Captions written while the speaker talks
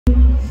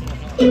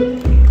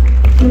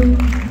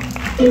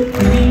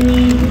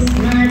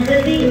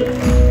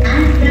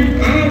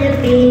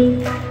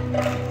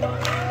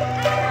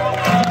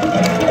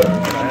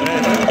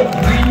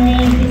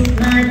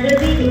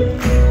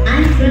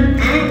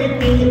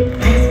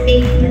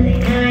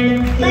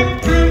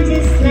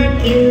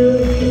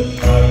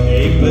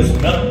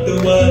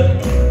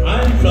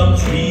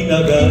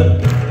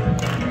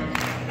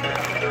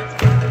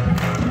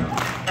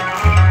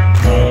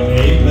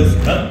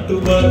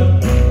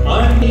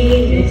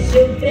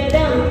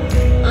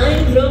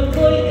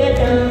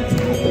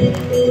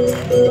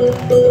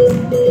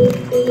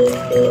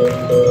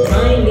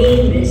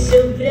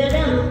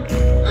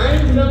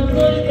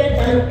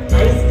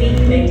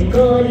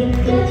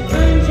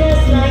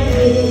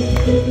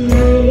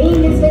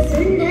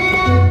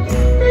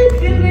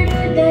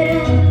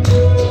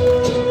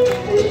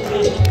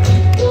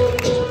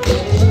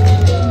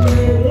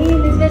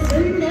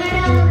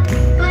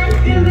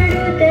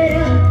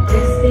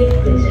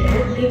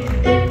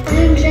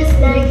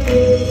like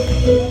you.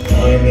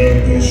 My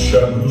name is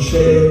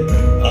Shamsher,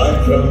 I'm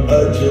from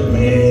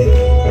Ajmer.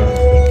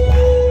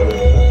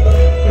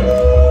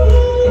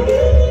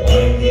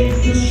 My name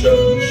is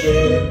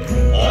Shamsher,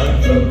 I'm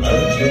from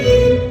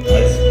Ajmer.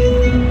 I speak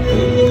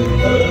Urdu,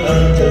 but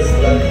I'm just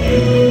like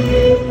you.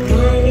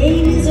 My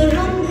name is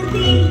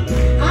Arundhati,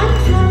 I'm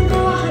from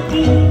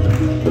Guwahati.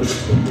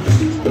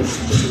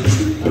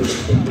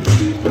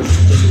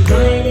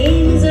 My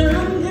name is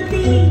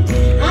Arundhati,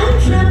 I'm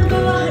from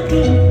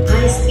Guwahati.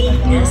 I speak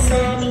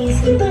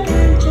Assamese, but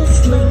I'm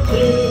just like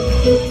you.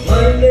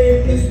 My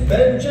name is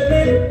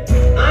Benjamin,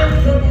 I'm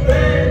from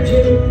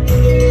Banjul.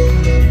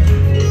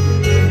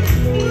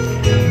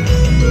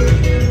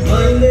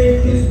 My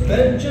name is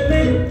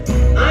Benjamin,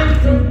 I'm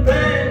from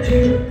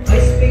Banjul. I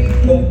speak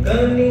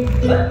Konkani,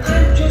 but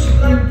I'm just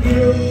like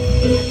you.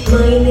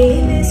 My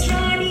name is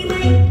Rani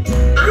Mai,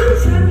 I'm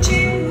from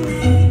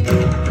Chennai.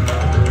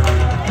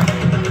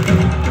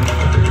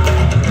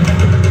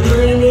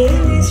 My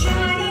name is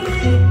Rani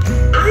Mai,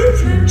 I'm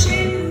from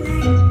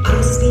Chennai.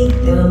 I speak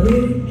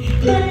Tamil,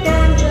 but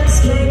I'm just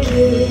like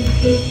you.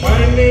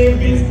 My name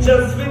is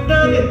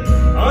Jaswinder,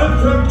 I'm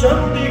from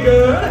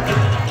Chandigarh.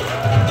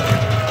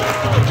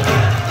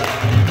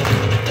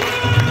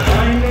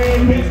 My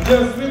name is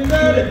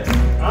Jaswinder,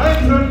 I'm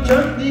from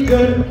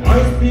Chandigarh. I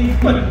speak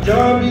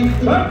Punjabi,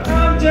 but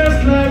I'm just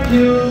like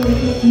you.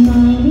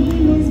 My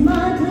name is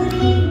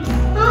Madhuri,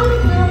 I'm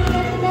from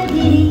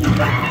Ratnagiri.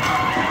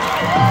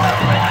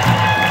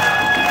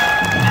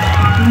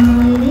 My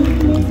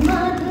name is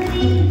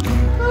Madhuri,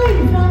 I'm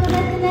from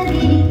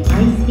Ratnagiri.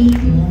 I speak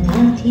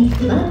Marathi,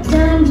 but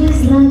I'm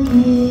just like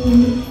you.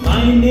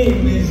 My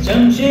name is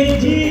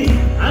Jamshedji,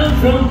 I'm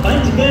from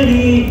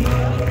Panchgani.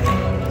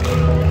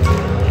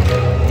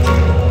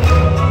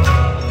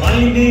 My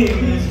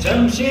name is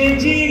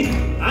Jamshedji,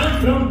 I'm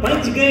from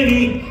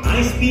Panchgani.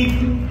 I speak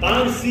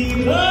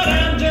Parsi, but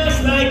I'm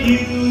just like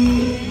you.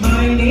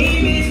 My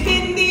name is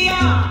India,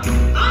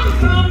 I'm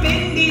from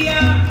India.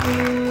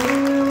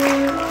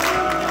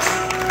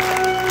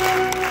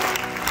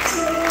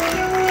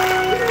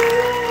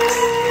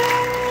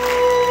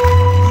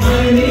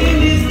 My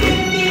name is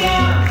India,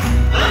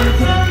 I'm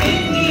from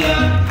India.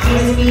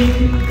 I speak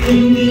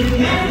Hindi,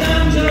 and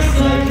I'm just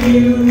like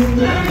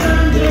you.